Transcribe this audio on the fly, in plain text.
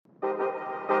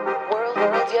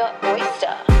World's your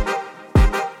oyster.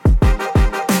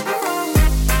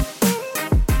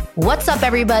 What's up,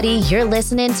 everybody? You're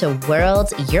listening to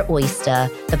World's Your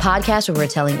Oyster, the podcast where we're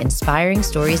telling inspiring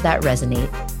stories that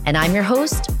resonate. And I'm your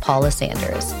host, Paula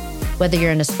Sanders. Whether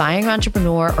you're an aspiring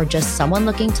entrepreneur or just someone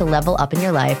looking to level up in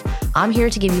your life, I'm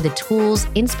here to give you the tools,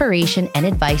 inspiration, and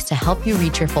advice to help you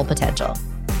reach your full potential.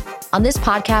 On this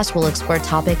podcast, we'll explore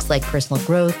topics like personal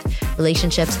growth,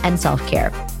 relationships, and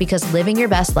self-care, because living your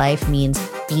best life means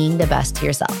being the best to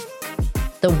yourself.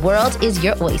 The world is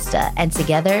your oyster, and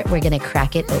together we're going to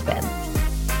crack it open.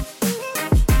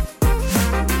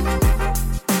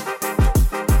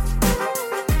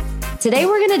 Today,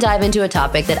 we're going to dive into a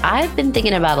topic that I've been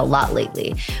thinking about a lot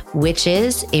lately, which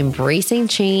is embracing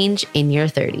change in your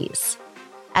 30s.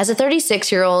 As a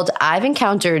 36-year-old, I've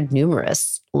encountered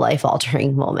numerous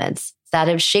life-altering moments that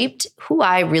have shaped who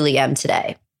I really am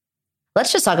today.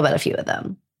 Let's just talk about a few of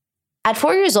them. At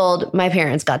 4 years old, my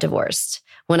parents got divorced.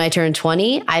 When I turned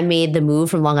 20, I made the move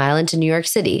from Long Island to New York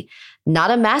City.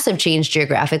 Not a massive change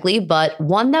geographically, but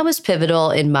one that was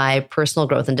pivotal in my personal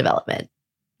growth and development.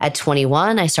 At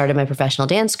 21, I started my professional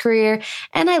dance career,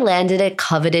 and I landed a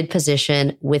coveted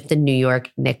position with the New York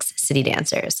Knicks City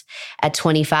Dancers. At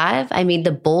 25, I made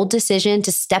the bold decision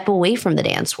to step away from the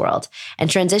dance world and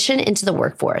transition into the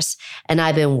workforce, and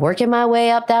I've been working my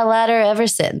way up that ladder ever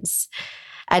since.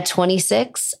 At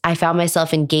 26, I found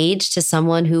myself engaged to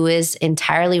someone who is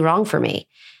entirely wrong for me.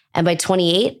 And by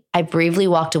 28, I bravely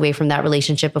walked away from that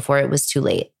relationship before it was too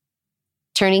late.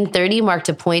 Turning 30 marked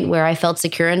a point where I felt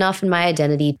secure enough in my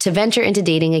identity to venture into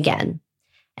dating again.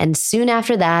 And soon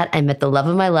after that, I met the love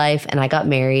of my life and I got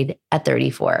married at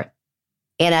 34.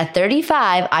 And at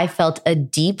 35, I felt a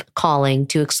deep calling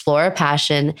to explore a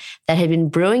passion that had been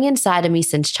brewing inside of me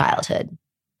since childhood.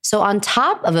 So on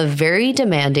top of a very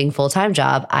demanding full-time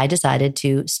job, I decided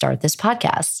to start this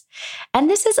podcast. And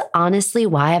this is honestly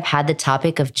why I've had the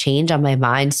topic of change on my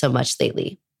mind so much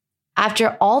lately.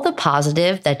 After all the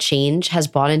positive that change has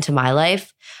brought into my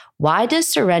life, why does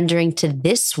surrendering to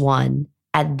this one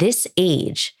at this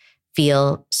age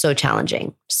feel so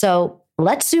challenging? So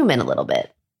let's zoom in a little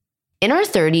bit. In our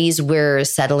 30s, we're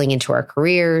settling into our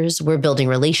careers, we're building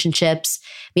relationships,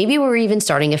 maybe we're even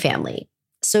starting a family.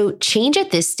 So change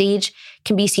at this stage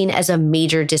can be seen as a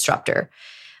major disruptor.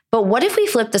 But what if we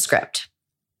flip the script?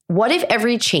 What if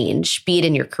every change, be it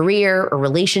in your career or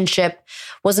relationship,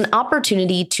 was an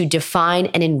opportunity to define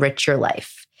and enrich your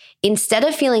life? Instead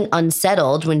of feeling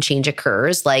unsettled when change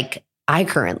occurs, like I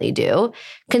currently do,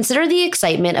 consider the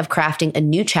excitement of crafting a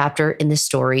new chapter in the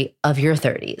story of your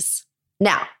 30s.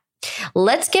 Now,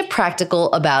 let's get practical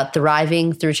about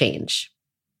thriving through change.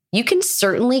 You can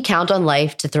certainly count on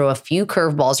life to throw a few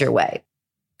curveballs your way.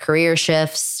 Career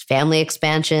shifts, family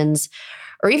expansions,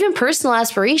 or even personal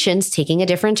aspirations taking a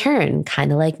different turn,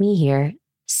 kind of like me here.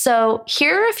 So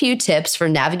here are a few tips for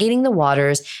navigating the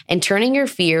waters and turning your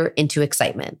fear into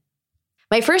excitement.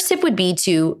 My first tip would be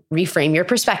to reframe your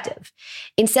perspective.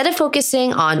 Instead of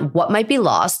focusing on what might be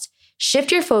lost,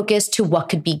 shift your focus to what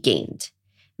could be gained.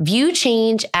 View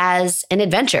change as an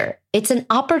adventure. It's an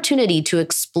opportunity to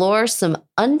explore some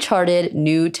uncharted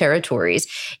new territories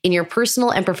in your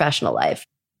personal and professional life.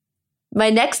 My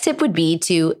next tip would be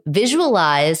to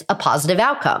visualize a positive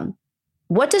outcome.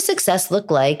 What does success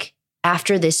look like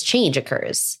after this change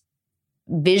occurs?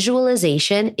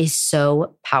 Visualization is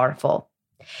so powerful.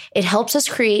 It helps us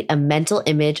create a mental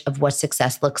image of what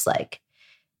success looks like.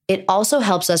 It also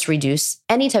helps us reduce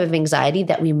any type of anxiety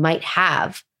that we might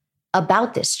have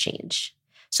about this change.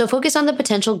 So focus on the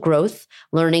potential growth,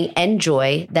 learning, and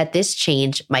joy that this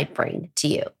change might bring to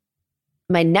you.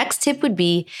 My next tip would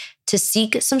be to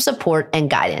seek some support and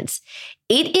guidance.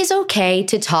 It is okay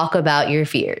to talk about your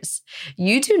fears.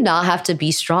 You do not have to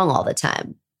be strong all the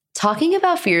time. Talking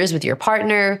about fears with your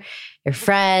partner, your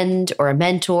friend, or a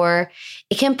mentor,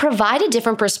 it can provide a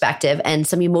different perspective and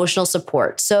some emotional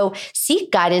support. So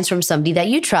seek guidance from somebody that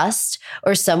you trust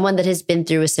or someone that has been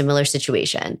through a similar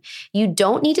situation. You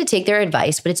don't need to take their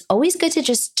advice, but it's always good to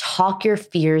just talk your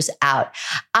fears out.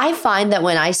 I find that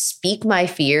when I speak my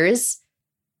fears,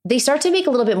 they start to make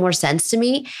a little bit more sense to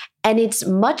me, and it's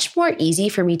much more easy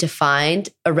for me to find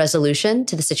a resolution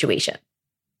to the situation.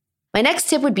 My next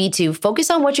tip would be to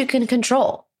focus on what you can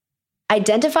control.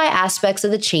 Identify aspects of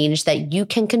the change that you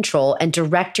can control and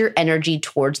direct your energy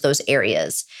towards those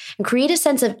areas, and create a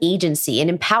sense of agency and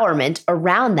empowerment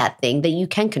around that thing that you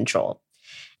can control.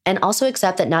 And also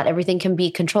accept that not everything can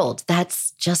be controlled. That's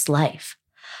just life.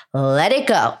 Let it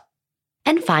go.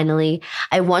 And finally,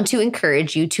 I want to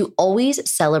encourage you to always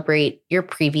celebrate your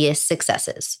previous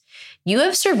successes. You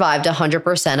have survived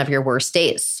 100% of your worst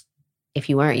days. If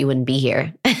you weren't, you wouldn't be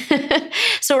here.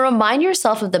 So remind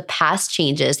yourself of the past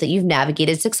changes that you've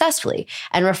navigated successfully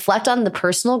and reflect on the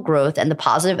personal growth and the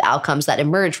positive outcomes that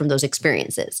emerge from those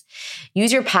experiences.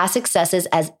 Use your past successes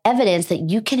as evidence that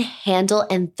you can handle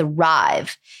and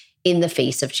thrive in the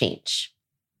face of change.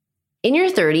 In your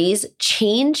 30s,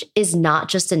 change is not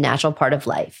just a natural part of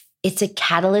life. It's a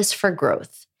catalyst for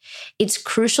growth. It's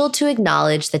crucial to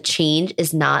acknowledge that change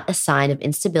is not a sign of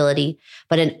instability,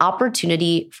 but an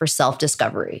opportunity for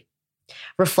self-discovery.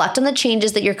 Reflect on the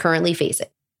changes that you're currently facing.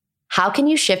 How can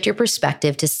you shift your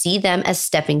perspective to see them as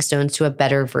stepping stones to a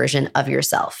better version of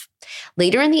yourself?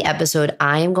 Later in the episode,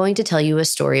 I am going to tell you a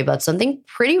story about something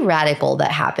pretty radical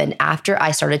that happened after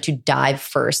I started to dive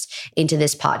first into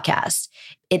this podcast.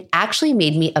 It actually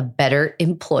made me a better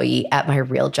employee at my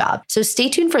real job. So stay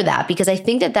tuned for that, because I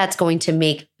think that that's going to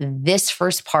make this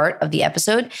first part of the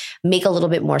episode make a little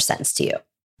bit more sense to you.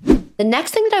 The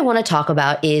next thing that I want to talk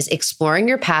about is exploring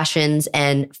your passions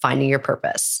and finding your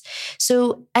purpose.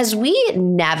 So as we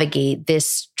navigate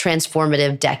this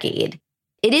transformative decade,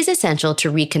 it is essential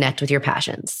to reconnect with your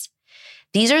passions.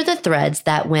 These are the threads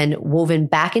that, when woven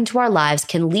back into our lives,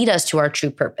 can lead us to our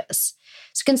true purpose.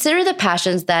 So consider the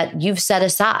passions that you've set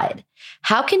aside.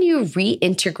 How can you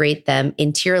reintegrate them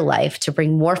into your life to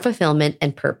bring more fulfillment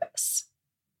and purpose?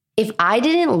 If I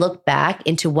didn't look back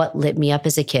into what lit me up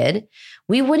as a kid,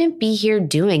 we wouldn't be here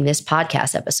doing this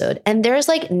podcast episode. And there's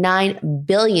like 9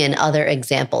 billion other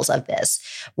examples of this.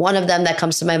 One of them that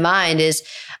comes to my mind is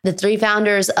the 3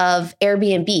 founders of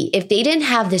Airbnb. If they didn't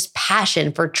have this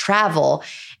passion for travel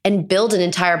and build an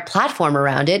entire platform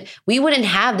around it, we wouldn't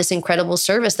have this incredible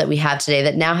service that we have today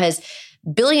that now has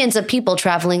billions of people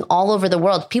traveling all over the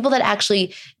world. People that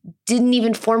actually didn't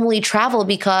even formally travel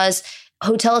because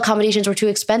hotel accommodations were too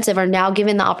expensive are now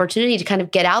given the opportunity to kind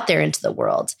of get out there into the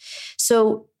world.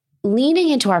 So leaning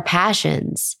into our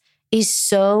passions is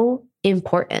so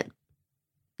important.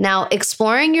 Now,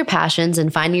 exploring your passions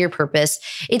and finding your purpose,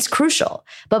 it's crucial.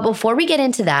 But before we get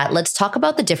into that, let's talk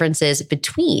about the differences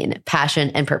between passion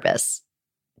and purpose,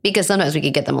 because sometimes we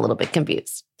could get them a little bit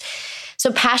confused.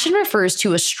 So passion refers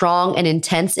to a strong and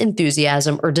intense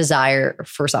enthusiasm or desire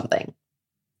for something.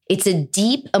 It's a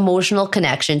deep emotional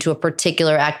connection to a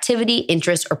particular activity,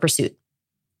 interest, or pursuit.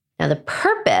 Now, the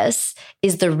purpose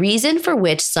is the reason for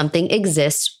which something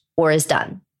exists or is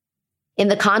done. In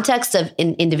the context of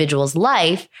an individual's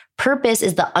life, purpose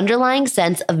is the underlying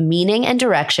sense of meaning and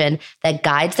direction that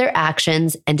guides their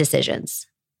actions and decisions.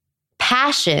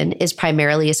 Passion is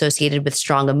primarily associated with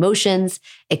strong emotions,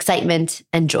 excitement,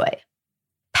 and joy.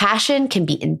 Passion can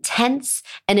be intense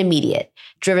and immediate,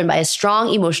 driven by a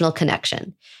strong emotional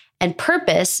connection. And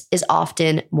purpose is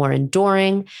often more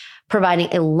enduring,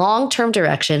 providing a long-term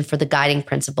direction for the guiding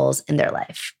principles in their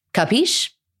life.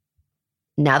 Capiche?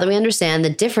 Now that we understand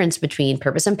the difference between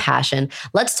purpose and passion,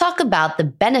 let's talk about the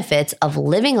benefits of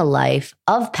living a life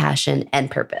of passion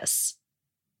and purpose.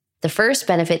 The first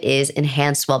benefit is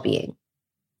enhanced well-being.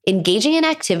 Engaging in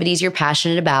activities you're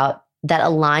passionate about that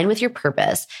align with your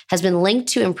purpose has been linked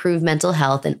to improved mental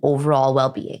health and overall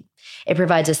well-being. It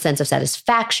provides a sense of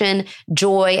satisfaction,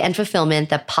 joy, and fulfillment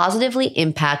that positively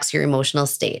impacts your emotional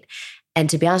state. And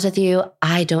to be honest with you,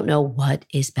 I don't know what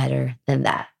is better than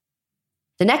that.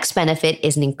 The next benefit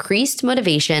is an increased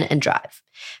motivation and drive.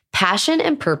 Passion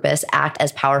and purpose act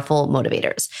as powerful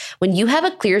motivators. When you have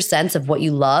a clear sense of what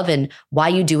you love and why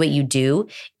you do what you do,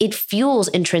 it fuels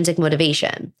intrinsic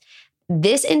motivation.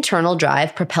 This internal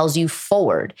drive propels you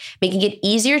forward, making it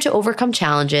easier to overcome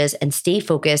challenges and stay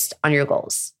focused on your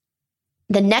goals.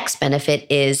 The next benefit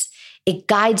is it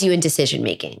guides you in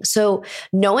decision-making. So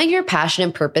knowing your passion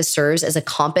and purpose serves as a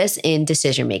compass in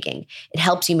decision-making. It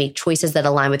helps you make choices that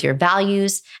align with your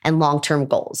values and long-term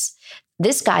goals.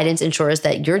 This guidance ensures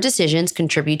that your decisions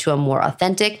contribute to a more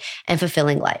authentic and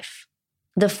fulfilling life.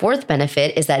 The fourth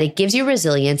benefit is that it gives you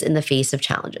resilience in the face of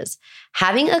challenges.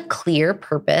 Having a clear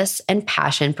purpose and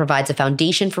passion provides a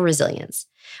foundation for resilience.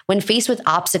 When faced with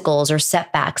obstacles or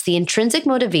setbacks, the intrinsic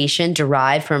motivation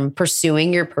derived from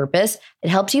pursuing your purpose, it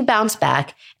helps you bounce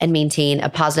back and maintain a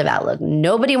positive outlook.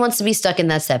 Nobody wants to be stuck in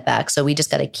that setback, so we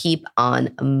just got to keep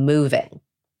on moving.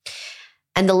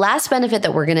 And the last benefit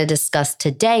that we're going to discuss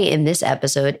today in this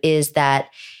episode is that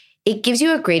it gives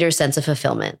you a greater sense of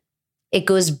fulfillment. It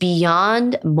goes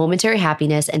beyond momentary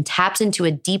happiness and taps into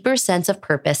a deeper sense of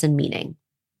purpose and meaning.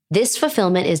 This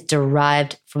fulfillment is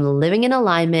derived from living in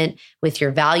alignment with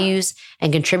your values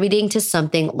and contributing to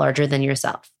something larger than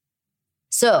yourself.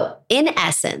 So, in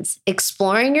essence,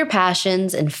 exploring your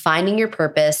passions and finding your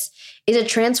purpose is a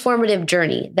transformative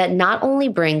journey that not only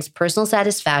brings personal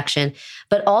satisfaction,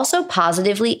 but also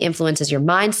positively influences your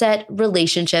mindset,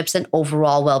 relationships, and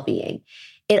overall well-being.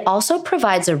 It also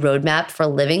provides a roadmap for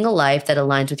living a life that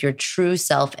aligns with your true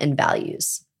self and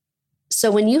values. So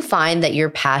when you find that your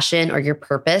passion or your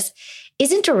purpose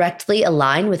isn't directly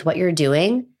aligned with what you're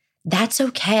doing, that's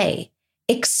okay.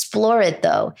 Explore it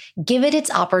though. Give it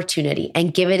its opportunity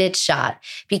and give it its shot.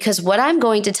 Because what I'm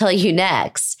going to tell you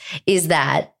next is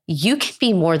that you can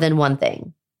be more than one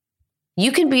thing.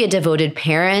 You can be a devoted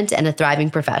parent and a thriving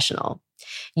professional.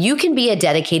 You can be a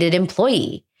dedicated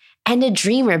employee and a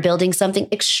dreamer building something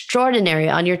extraordinary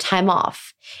on your time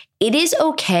off. It is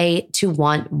okay to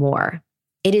want more.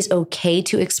 It is okay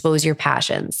to expose your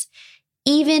passions,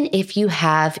 even if you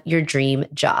have your dream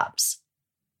jobs.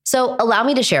 So allow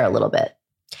me to share a little bit.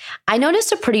 I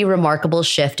noticed a pretty remarkable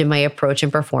shift in my approach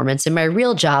and performance in my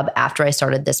real job after I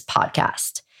started this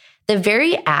podcast. The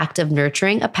very act of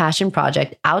nurturing a passion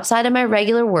project outside of my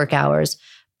regular work hours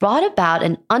brought about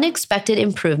an unexpected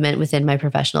improvement within my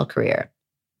professional career.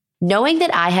 Knowing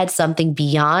that I had something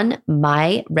beyond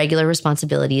my regular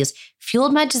responsibilities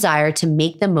fueled my desire to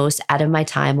make the most out of my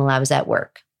time while I was at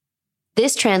work.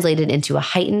 This translated into a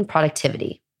heightened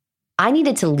productivity. I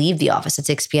needed to leave the office at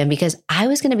 6 p.m. because I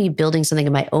was going to be building something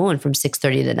of my own from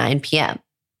 6:30 to 9 p.m.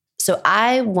 So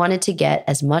I wanted to get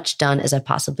as much done as I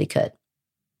possibly could.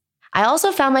 I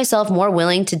also found myself more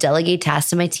willing to delegate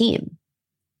tasks to my team.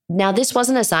 Now, this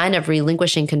wasn't a sign of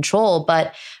relinquishing control,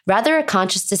 but rather a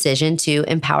conscious decision to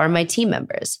empower my team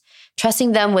members.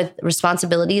 Trusting them with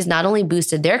responsibilities not only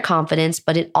boosted their confidence,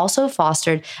 but it also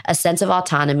fostered a sense of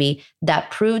autonomy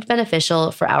that proved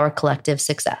beneficial for our collective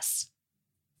success.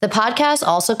 The podcast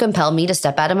also compelled me to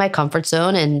step out of my comfort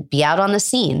zone and be out on the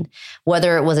scene.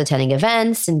 Whether it was attending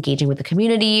events, engaging with the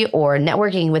community, or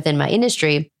networking within my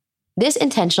industry, this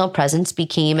intentional presence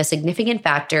became a significant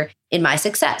factor in my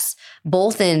success,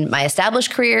 both in my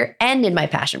established career and in my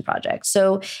passion project.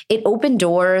 So it opened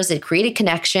doors, it created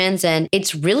connections, and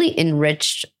it's really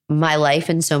enriched my life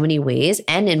in so many ways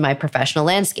and in my professional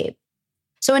landscape.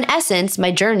 So in essence,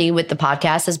 my journey with the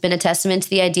podcast has been a testament to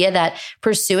the idea that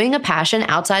pursuing a passion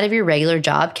outside of your regular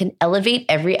job can elevate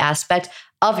every aspect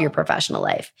of your professional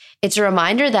life. It's a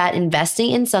reminder that investing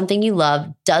in something you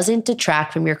love doesn't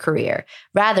detract from your career.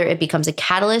 Rather, it becomes a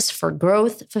catalyst for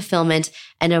growth, fulfillment,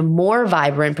 and a more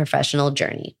vibrant professional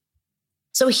journey.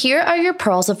 So here are your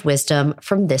pearls of wisdom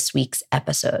from this week's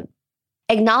episode.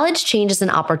 Acknowledge change as an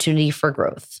opportunity for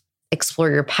growth. Explore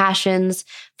your passions,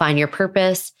 find your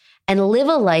purpose, and live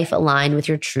a life aligned with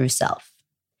your true self.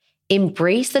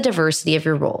 Embrace the diversity of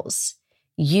your roles.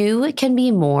 You can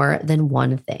be more than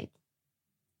one thing.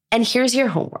 And here's your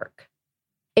homework.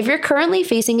 If you're currently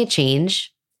facing a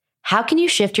change, how can you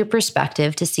shift your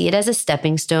perspective to see it as a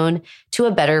stepping stone to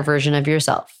a better version of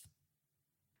yourself?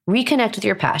 Reconnect with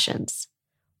your passions.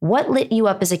 What lit you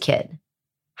up as a kid?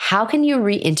 How can you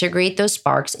reintegrate those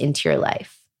sparks into your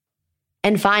life?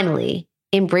 And finally,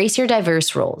 embrace your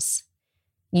diverse roles.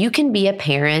 You can be a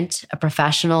parent, a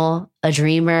professional, a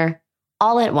dreamer,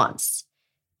 all at once.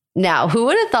 Now, who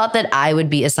would have thought that I would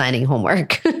be assigning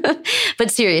homework?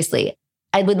 But seriously,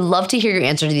 I would love to hear your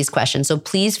answer to these questions, so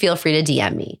please feel free to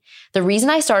DM me. The reason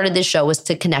I started this show was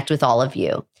to connect with all of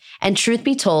you. And truth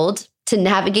be told, to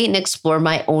navigate and explore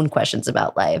my own questions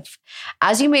about life.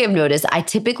 As you may have noticed, I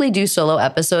typically do solo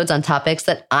episodes on topics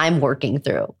that I'm working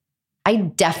through. I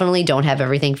definitely don't have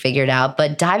everything figured out,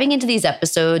 but diving into these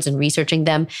episodes and researching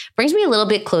them brings me a little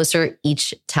bit closer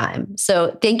each time.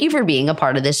 So thank you for being a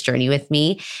part of this journey with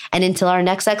me. And until our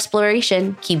next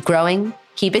exploration, keep growing,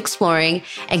 keep exploring,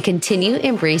 and continue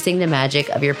embracing the magic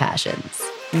of your passions.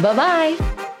 Bye-bye.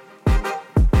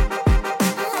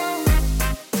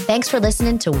 Thanks for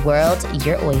listening to World's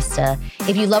Your Oyster.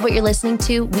 If you love what you're listening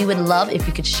to, we would love if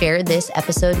you could share this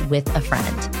episode with a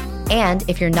friend. And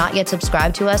if you're not yet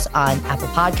subscribed to us on Apple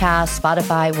Podcasts,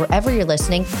 Spotify, wherever you're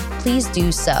listening, please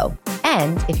do so.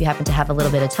 And if you happen to have a little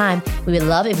bit of time, we would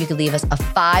love if you could leave us a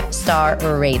 5-star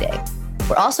rating.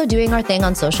 We're also doing our thing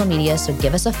on social media, so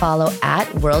give us a follow at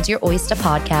World's Your Oyster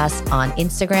Podcast on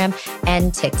Instagram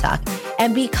and TikTok.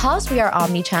 And because we are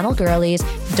omni-channel girlies,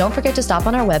 don't forget to stop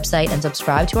on our website and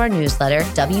subscribe to our newsletter,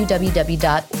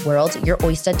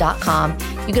 www.worldyouroyster.com.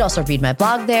 You can also read my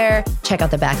blog there, check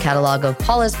out the back catalog of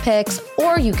Paula's picks,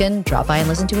 or you can drop by and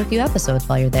listen to a few episodes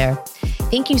while you're there.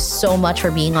 Thank you so much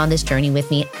for being on this journey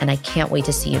with me, and I can't wait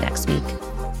to see you next week.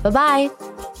 Bye-bye.